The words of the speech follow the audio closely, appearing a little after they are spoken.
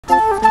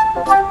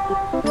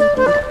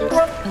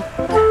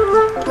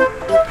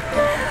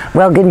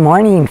Well, good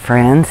morning,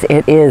 friends.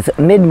 It is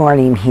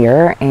mid-morning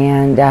here,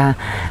 and I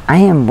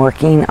am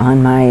working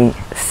on my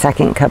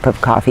second cup of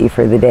coffee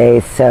for the day.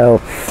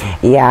 So,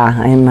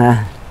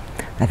 yeah,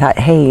 I thought,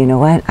 hey, you know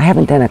what? I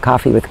haven't done a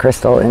coffee with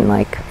Crystal in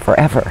like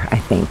forever, I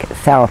think.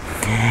 So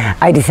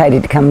I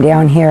decided to come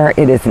down here.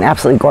 It is an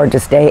absolutely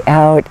gorgeous day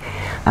out.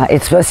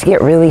 It's supposed to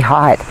get really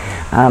hot.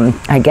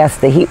 I guess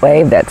the heat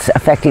wave that's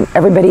affecting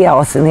everybody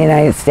else in the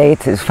United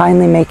States is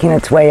finally making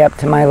its way up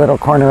to my little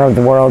corner of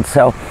the world.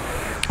 So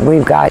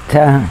we've got,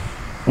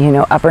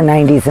 upper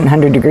 90s and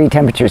 100-degree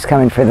temperatures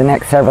coming for the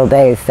next several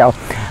days. So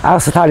I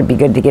also thought it'd be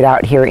good to get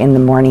out here in the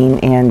morning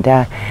and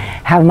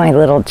have my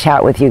little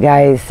chat with you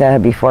guys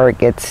before it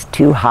gets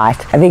too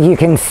hot. I think you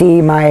can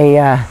see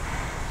my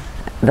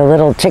the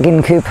little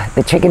chicken coop,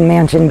 the chicken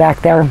mansion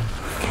back there.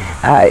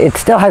 It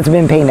still hasn't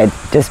been painted,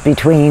 just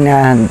between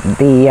all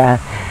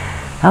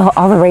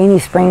the rainy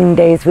spring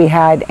days we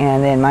had,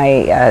 and then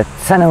my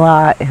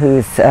son-in-law,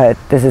 who's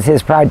this is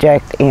his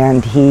project,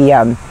 and he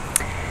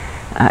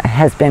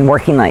has been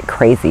working like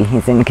crazy.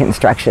 He's in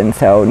construction,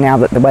 so now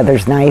that the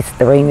weather's nice,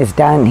 the rain is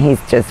done, he's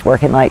just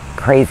working like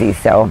crazy.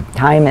 So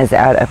time is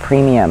at a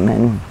premium,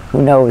 and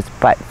who knows,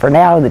 but for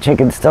now the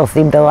chickens still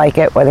seem to like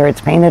it whether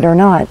it's painted or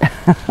not.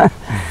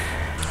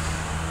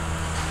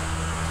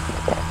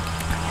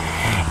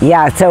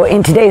 Yeah, so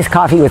in today's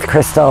Coffee with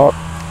Crystal,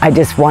 I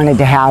just wanted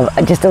to have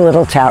just a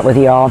little chat with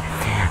y'all.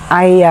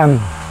 I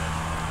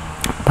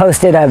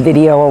posted a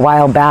video a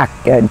while back,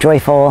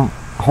 joyful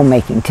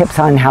homemaking tips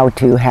on how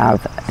to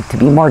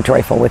be more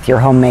joyful with your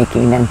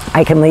homemaking, and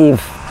I can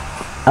leave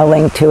a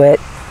link to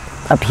it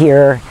up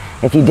here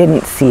if you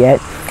didn't see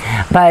it.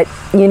 But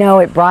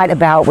it brought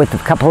about, with a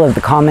couple of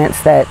the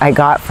comments that I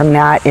got from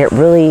that, it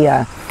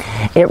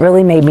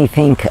really made me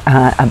think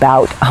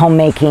about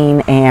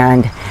homemaking,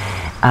 and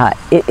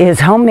is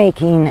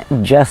homemaking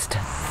just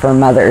for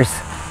mothers?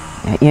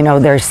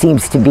 There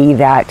seems to be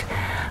that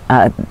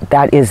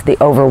that is the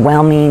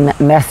overwhelming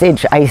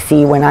message I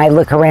see when I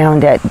look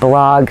around at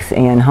blogs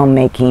and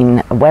homemaking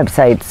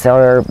websites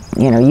or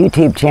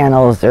YouTube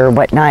channels or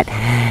whatnot,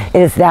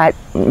 is that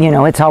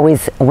it's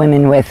always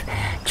women with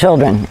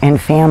children and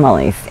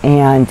families,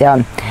 and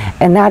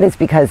that is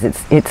because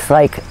it's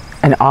like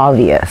an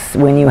obvious,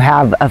 when you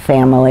have a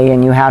family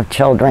and you have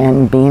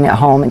children, being at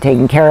home and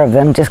taking care of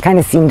them just kind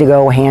of seem to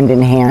go hand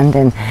in hand,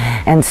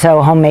 and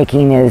so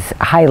homemaking is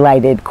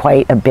highlighted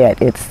quite a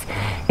bit.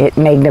 It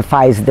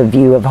magnifies the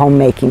view of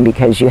homemaking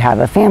because you have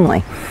a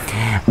family.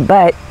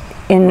 But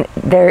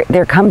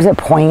there comes a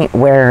point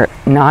where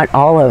not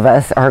all of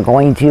us are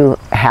going to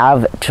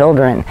have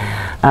children,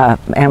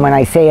 and when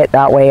I say it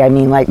that way, I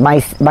mean like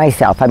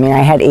myself. I mean,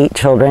 I had 8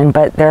 children,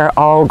 but they're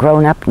all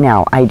grown up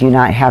now. I do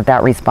not have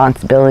that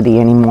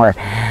responsibility anymore.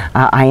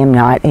 I am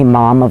not a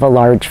mom of a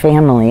large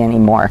family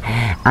anymore.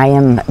 I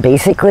am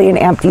basically an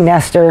empty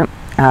nester.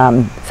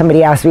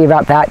 Somebody asked me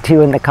about that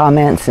too in the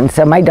comments, and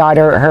so my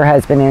daughter, her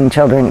husband, and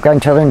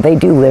grandchildren, they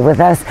do live with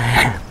us,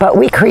 but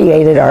we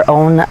created our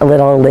own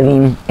little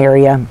living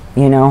area,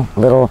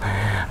 little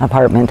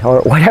apartment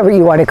or whatever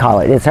you want to call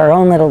it. It's our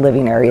own little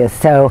living area.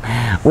 So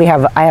I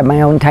have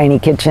my own tiny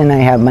kitchen, I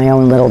have my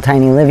own little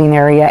tiny living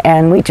area,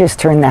 and we just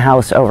turned the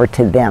house over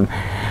to them.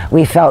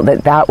 We felt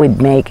that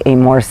would make a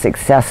more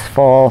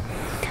successful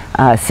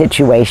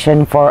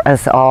situation for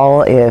us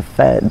all if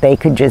they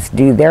could just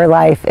do their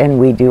life and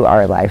we do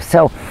our life.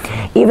 So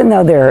even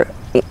though they're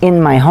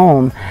in my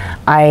home,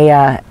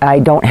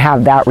 I don't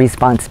have that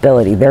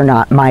responsibility. They're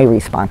not my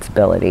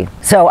responsibility.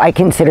 So I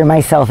consider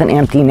myself an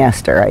empty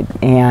nester.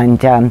 And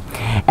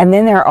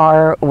then there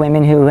are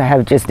women who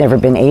have just never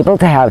been able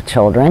to have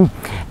children,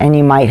 and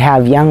you might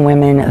have young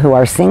women who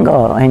are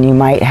single, and you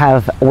might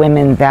have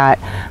women that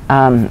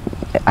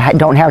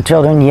don't have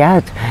children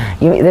yet.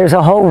 There's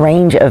a whole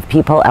range of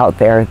people out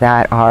there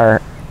that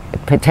are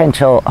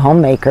potential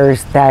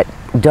homemakers that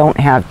don't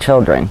have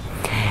children.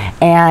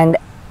 And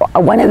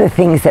one of the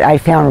things that I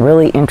found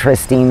really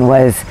interesting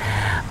was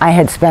I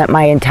had spent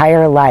my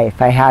entire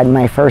life, I had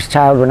my first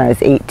child when I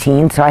was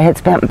 18, so I had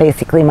spent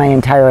basically my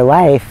entire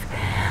life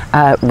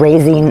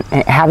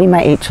having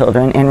my 8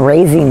 children and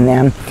raising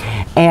them,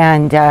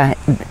 and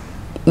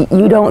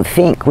you don't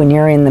think when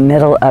you're in the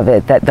middle of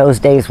it that those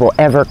days will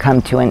ever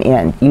come to an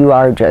end. You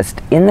are just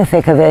in the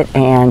thick of it,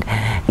 and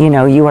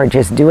you are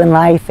just doing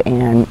life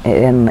and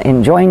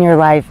enjoying your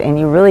life, and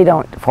you really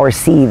don't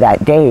foresee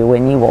that day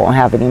when you won't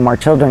have any more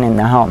children in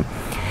the home.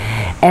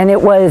 And it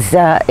was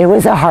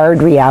a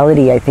hard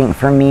reality, I think,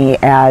 for me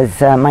as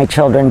my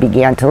children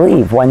began to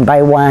leave one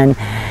by one,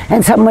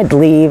 and some would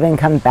leave and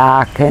come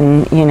back,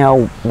 and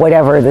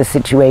whatever the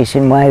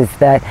situation was,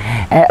 but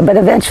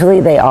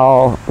eventually they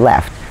all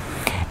left.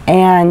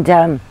 And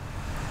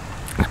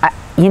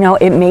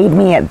it made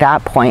me at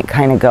that point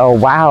kind of go,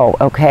 wow,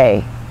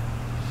 okay,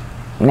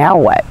 now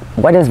what?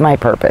 What is my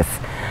purpose?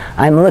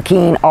 I'm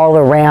looking all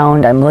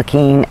around, I'm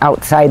looking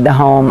outside the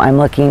home, I'm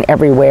looking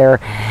everywhere,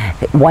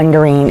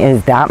 wondering,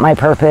 is that my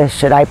purpose?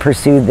 Should I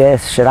pursue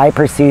this? Should I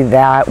pursue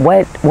that?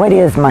 What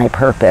is my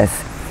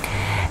purpose?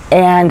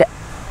 And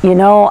you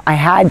know, I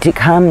had to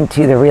come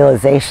to the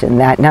realization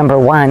that, number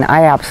one,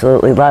 I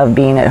absolutely love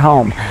being at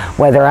home,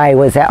 whether I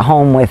was at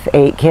home with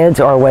 8 kids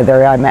or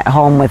whether I'm at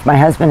home with my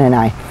husband and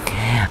I.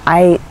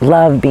 I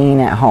love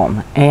being at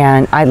home,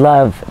 and I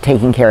love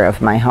taking care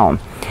of my home.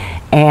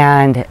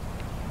 And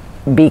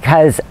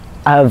because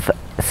of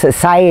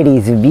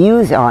society's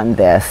views on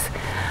this,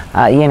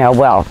 you know,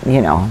 well,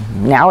 you know,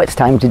 now it's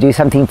time to do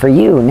something for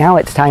you. Now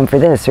it's time for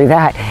this or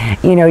that.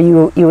 You know,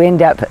 you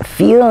end up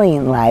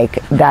feeling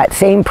like that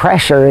same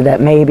pressure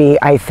that maybe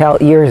I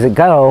felt years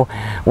ago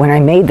when I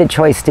made the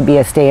choice to be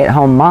a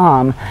stay-at-home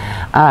mom,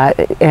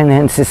 and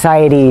then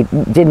society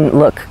didn't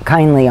look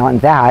kindly on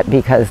that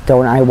because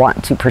don't I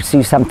want to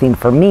pursue something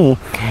for me?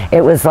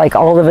 It was like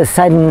all of a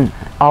sudden,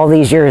 all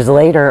these years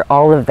later,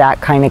 all of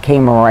that kind of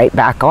came right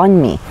back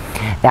on me,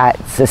 that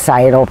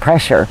societal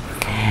pressure.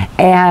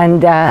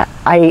 And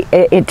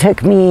it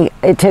took me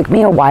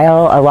a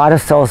while, a lot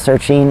of soul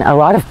searching, a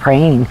lot of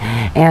praying,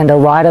 and a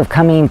lot of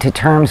coming to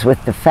terms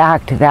with the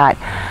fact that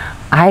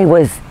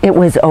it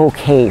was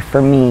okay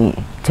for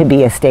me to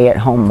be a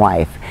stay-at-home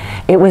wife.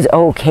 It was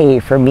okay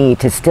for me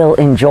to still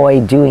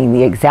enjoy doing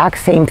the exact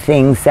same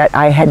things that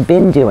I had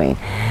been doing.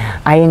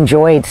 I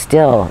enjoyed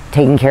still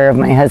taking care of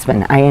my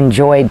husband. I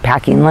enjoyed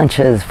packing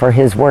lunches for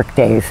his work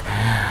days.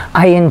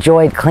 I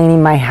enjoyed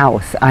cleaning my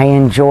house. I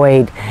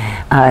enjoyed,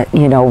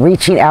 you know,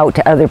 reaching out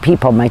to other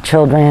people, my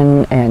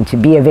children, and to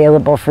be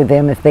available for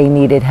them if they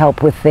needed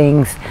help with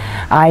things.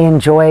 I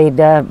enjoyed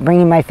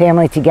bringing my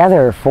family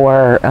together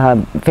for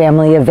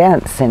family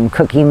events and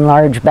cooking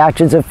large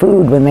batches of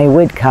food when they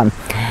would come.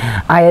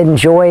 I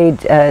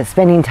enjoyed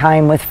spending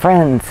time with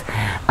friends.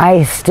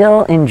 I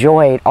still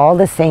enjoyed all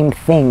the same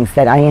things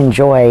that I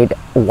enjoyed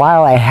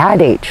while I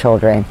had 8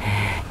 children.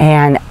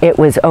 And it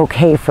was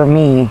okay for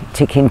me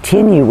to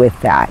continue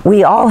with that.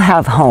 We all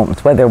have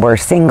homes, whether we're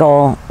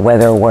single,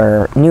 whether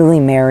we're newly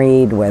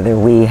married, whether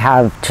we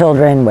have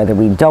children, whether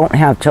we don't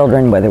have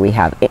children, whether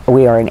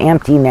we are an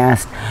empty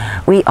nest.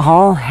 We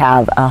all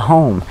have a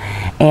home.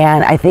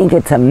 And I think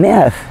it's a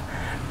myth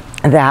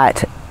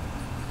that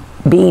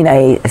being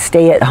a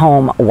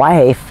stay-at-home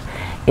wife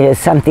is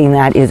something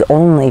that is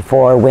only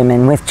for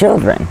women with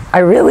children. I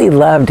really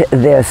loved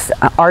this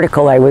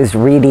article I was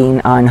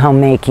reading on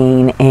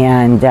homemaking,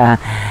 and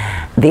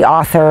the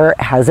author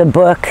has a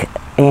book,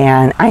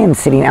 and I am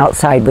sitting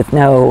outside with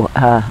no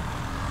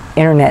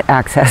internet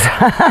access,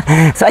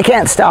 so I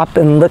can't stop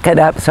and look it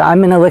up. So I'm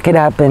going to look it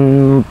up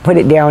and put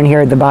it down here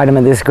at the bottom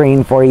of the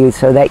screen for you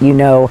so that you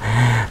know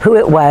who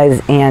it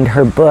was and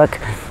her book.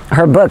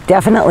 Her book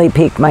definitely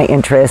piqued my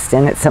interest,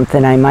 and it's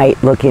something I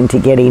might look into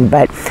getting,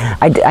 but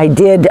I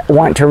did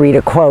want to read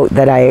a quote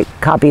that I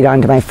copied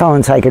onto my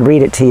phone so I could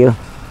read it to you.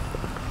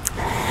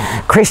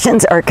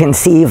 Christians are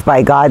conceived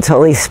by God's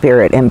Holy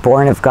Spirit and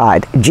born of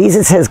God.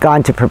 Jesus has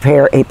gone to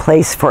prepare a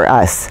place for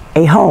us,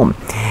 a home.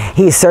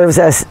 He serves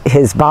us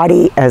his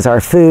body as our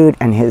food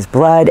and his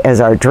blood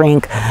as our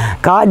drink.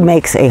 God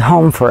makes a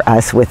home for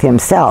us with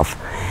himself.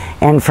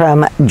 And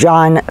from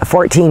John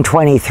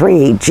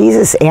 14:23,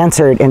 Jesus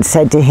answered and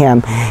said to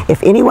him,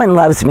 "If anyone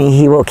loves me,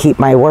 he will keep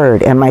my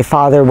word, and my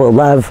Father will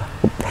love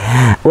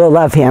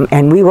him,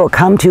 and we will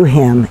come to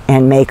him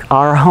and make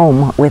our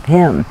home with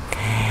him."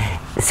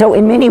 So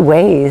in many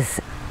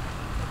ways,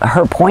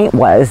 her point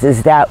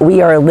is that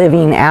we are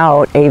living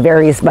out a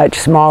very much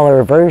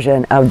smaller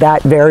version of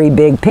that very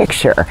big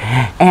picture.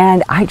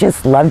 And I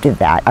just loved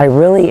that. I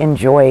really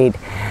enjoyed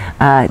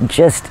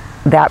just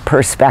that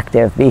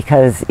perspective,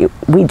 because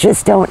we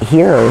just don't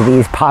hear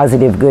these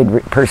positive,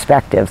 good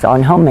perspectives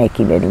on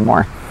homemaking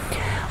anymore.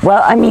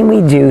 Well, I mean,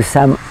 we do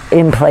some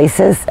in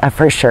places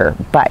for sure,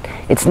 but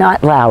it's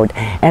not loud,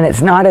 and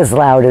it's not as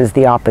loud as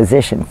the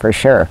opposition for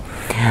sure.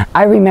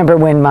 I remember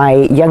when my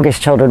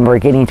youngest children were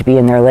getting to be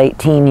in their late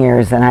teen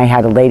years, and I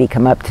had a lady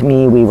come up to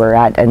me. We were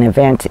at an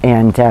event,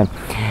 and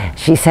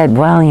she said,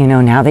 "Well, you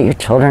know, now that your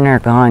children are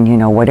gone, you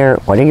know, what are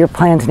your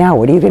plans now?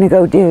 What are you going to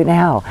go do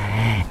now?"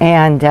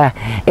 And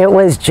it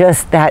was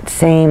just that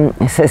same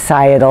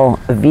societal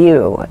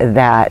view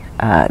that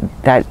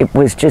it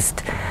was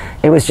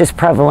just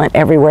prevalent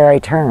everywhere I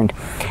turned.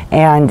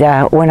 And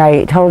when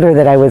I told her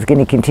that I was going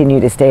to continue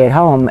to stay at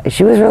home,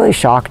 she was really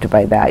shocked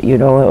by that. You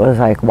know, it was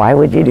like, why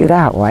would you do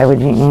that? Why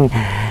would you?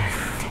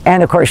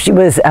 And of course, she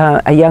was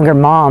a younger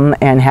mom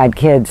and had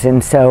kids,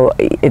 and so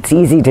it's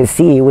easy to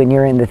see when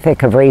you're in the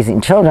thick of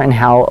raising children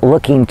how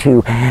looking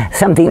to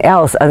something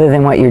else other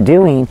than what you're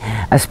doing,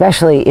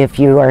 especially if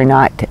you are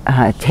not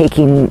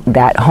taking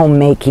that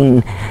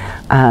homemaking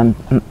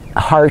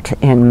heart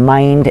and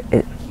mind,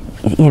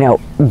 you know,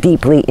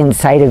 deeply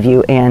inside of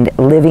you and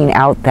living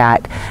out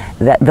that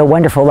the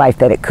wonderful life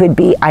that it could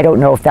be. I don't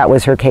know if that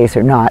was her case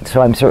or not,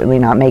 so I'm certainly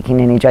not making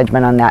any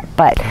judgment on that.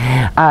 But,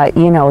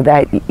 you know,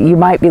 that you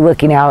might be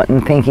looking out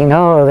and thinking,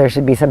 oh, there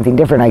should be something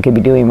different I could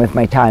be doing with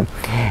my time.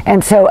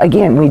 And so,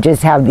 again, we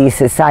just have these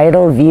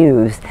societal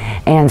views.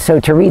 And so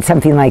to read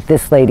something like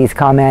this lady's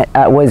comment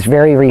was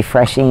very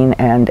refreshing.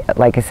 And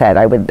like I said,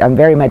 I'm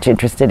very much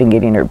interested in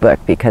getting her book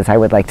because I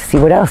would like to see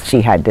what else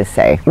she had to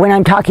say. When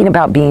I'm talking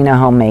about being a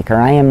homemaker,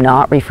 I am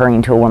not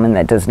referring to a woman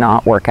that does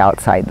not work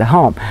outside the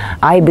home.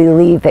 I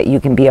believe that you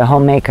can be a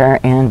homemaker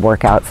and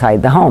work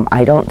outside the home.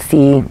 I don't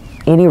see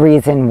any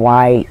reason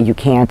why you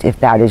can't if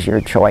that is your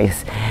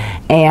choice.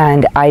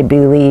 And I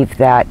believe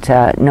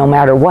that no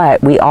matter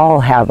what, we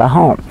all have a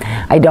home.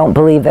 I don't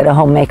believe that a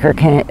homemaker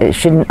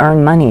shouldn't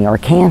earn money or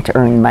can't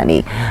earn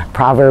money.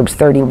 Proverbs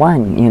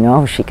 31, you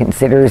know, she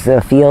considers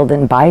a field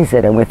and buys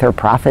it, and with her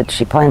profits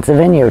she plants a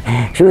vineyard.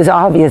 She was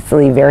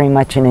obviously very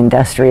much an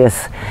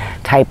industrious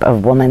type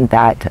of woman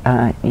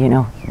that, you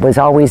know, was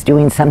always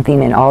doing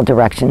something in all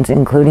directions,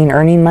 including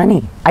earning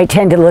money. I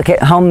tend to look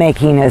at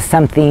homemaking as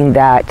something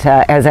that,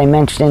 as I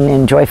mentioned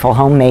in Joyful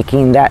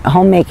Homemaking, that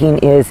homemaking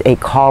is a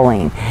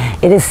calling.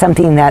 It is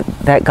something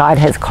that God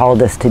has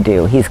called us to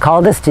do. He's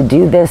called us to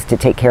do this, to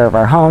take care of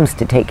our homes,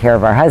 to take care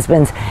of our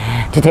husbands,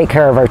 to take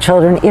care of our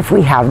children, if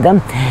we have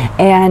them,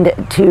 and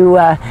to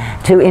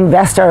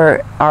invest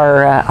our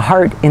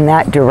heart in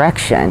that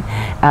direction.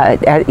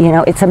 You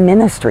know, it's a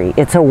ministry,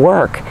 it's a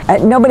work.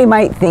 Nobody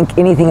might think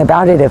anything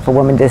about it if a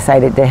woman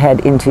decided to head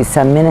into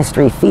some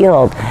ministry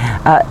field,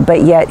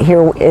 but yet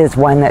here is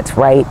one that's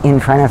right in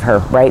front of her,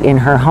 right in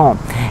her home.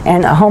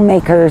 And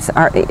homemakers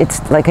are,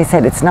 it's like I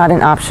said, it's not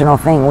an optional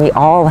thing. We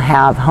all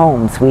have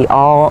homes. We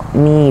all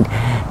need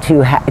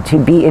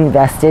to be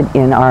invested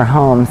in our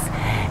homes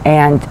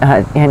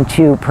and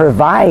to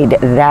provide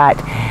that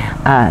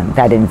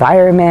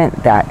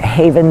environment, that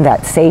haven,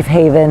 that safe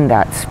haven,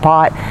 that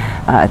spot,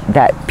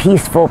 that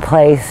peaceful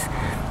place.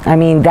 I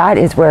mean, that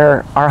is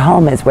where our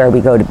home is, where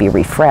we go to be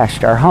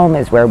refreshed. Our home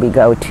is where we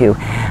go to,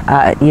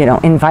 you know,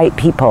 invite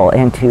people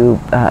and to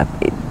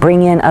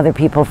bring in other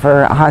people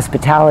for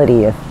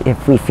hospitality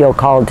if we feel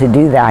called to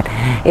do that.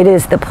 It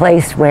is the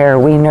place where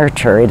we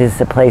nurture. It is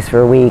the place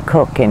where we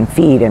cook and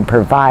feed and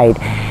provide.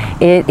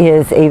 It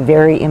is a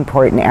very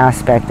important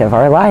aspect of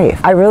our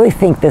life. I really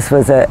think this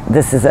is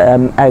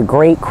a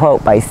great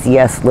quote by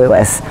C.S.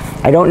 Lewis.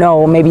 I don't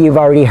know, maybe you've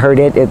already heard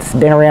it. It's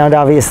been around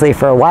obviously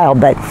for a while,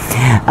 but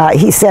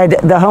he said,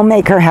 "The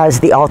homemaker has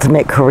the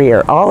ultimate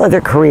career. All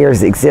other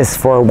careers exist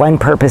for one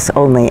purpose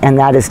only, and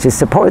that is to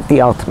support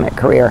the ultimate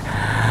career."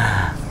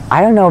 I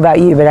don't know about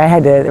you, but I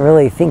had to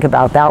really think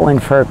about that one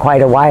for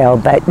quite a while.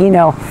 But, you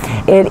know,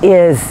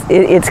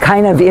 it's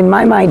kind of, in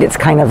my mind, it's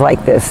kind of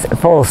like this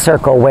full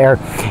circle where,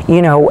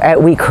 you know,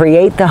 we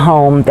create the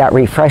home that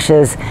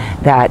refreshes,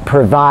 that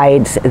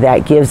provides,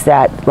 that gives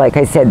that, like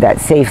I said,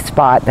 that safe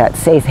spot, that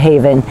safe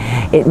haven.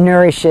 It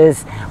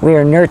nourishes. We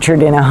are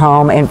nurtured in a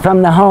home. And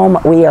from the home,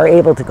 we are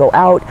able to go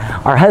out.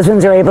 Our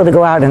husbands are able to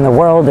go out in the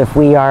world if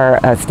we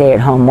are a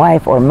stay-at-home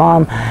wife or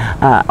mom,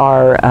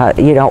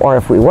 you know, or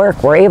if we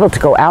work, we're able to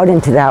go out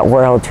into that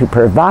world to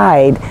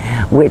provide,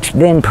 which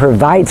then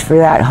provides for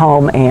that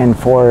home and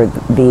for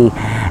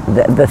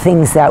the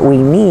things that we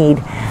need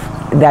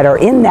that are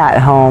in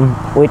that home,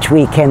 which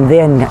we can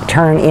then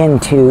turn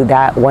into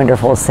that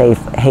wonderful safe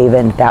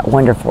haven, that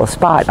wonderful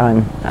spot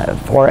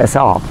for us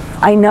all.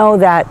 I know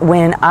that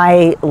when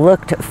I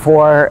looked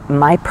for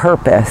my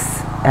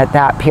purpose at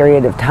that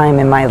period of time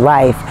in my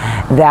life,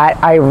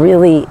 that I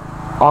really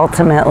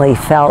ultimately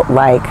felt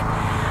like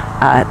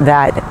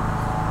that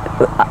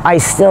I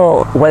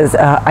still was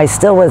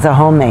a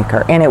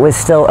homemaker, and it was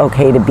still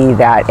okay to be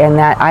that, and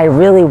that I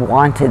really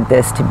wanted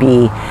this to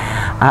be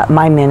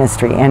my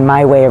ministry and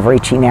my way of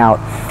reaching out.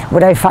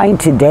 What I find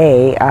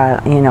today,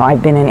 you know,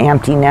 I've been in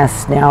empty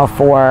nest now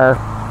for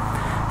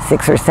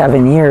 6 or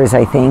 7 years,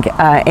 I think,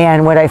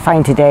 and what I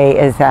find today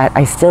is that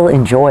I still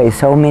enjoy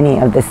so many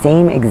of the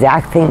same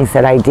exact things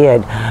that I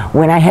did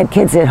when I had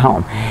kids at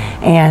home,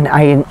 and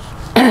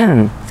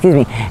excuse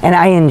me, and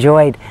I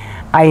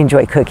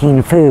enjoy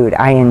cooking food.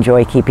 I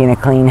enjoy keeping a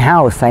clean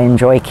house. I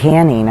enjoy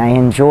canning. I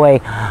enjoy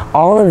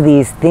all of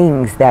these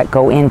things that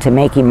go into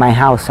making my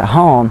house a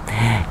home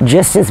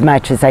just as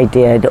much as I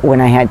did when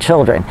I had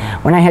children.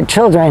 When I had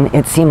children,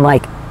 it seemed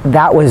like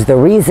that was the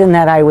reason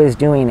that I was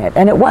doing it.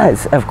 And it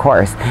was, of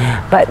course.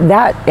 But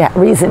that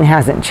reason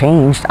hasn't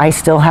changed. I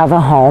still have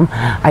a home.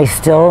 I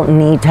still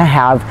need to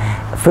have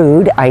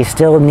food. I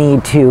still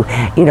need to,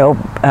 you know,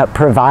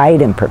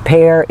 provide and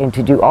prepare and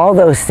to do all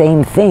those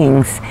same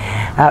things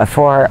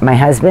for my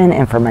husband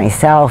and for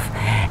myself.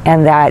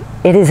 And that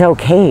it is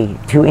okay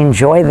to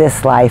enjoy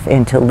this life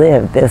and to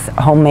live this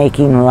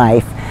homemaking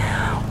life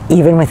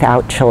even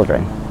without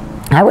children.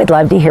 I would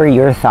love to hear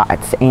your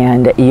thoughts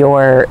and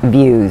your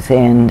views,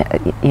 and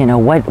you know,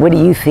 what do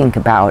you think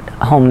about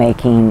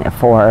homemaking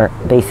for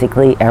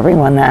basically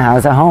everyone that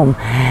has a home?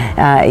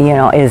 You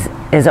know, is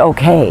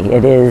okay.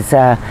 It is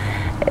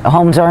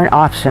homes aren't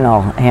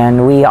optional,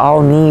 and we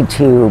all need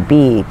to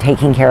be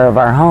taking care of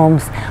our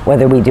homes,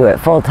 whether we do it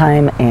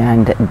full-time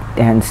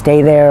and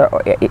stay there,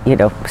 or, you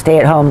know, stay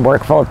at home,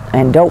 work full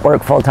and don't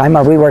work full-time,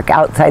 or we work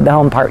outside the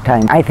home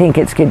part-time. I think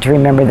it's good to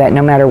remember that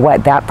no matter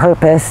what, that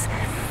purpose,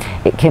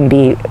 it can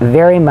be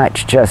very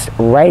much just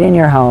right in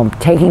your home,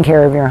 taking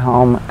care of your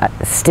home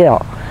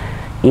still,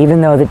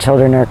 even though the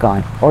children are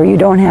gone, or you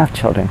don't have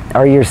children,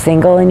 or you're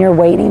single and you're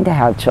waiting to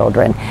have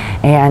children,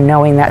 and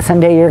knowing that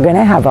someday you're going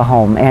to have a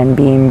home, and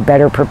being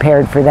better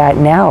prepared for that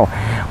now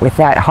with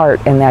that heart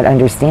and that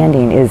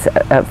understanding is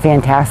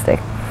fantastic.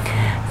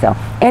 So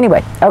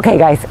anyway, okay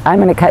guys, I'm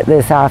going to cut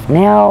this off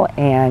now,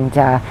 and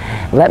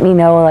let me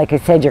know, like I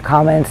said, your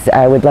comments.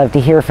 I would love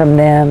to hear from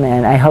them,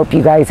 and I hope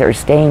you guys are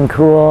staying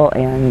cool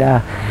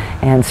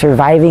and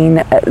surviving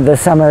the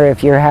summer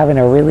if you're having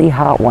a really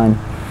hot one.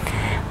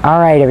 All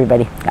right,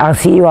 everybody, I'll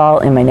see you all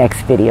in my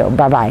next video.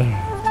 Bye-bye.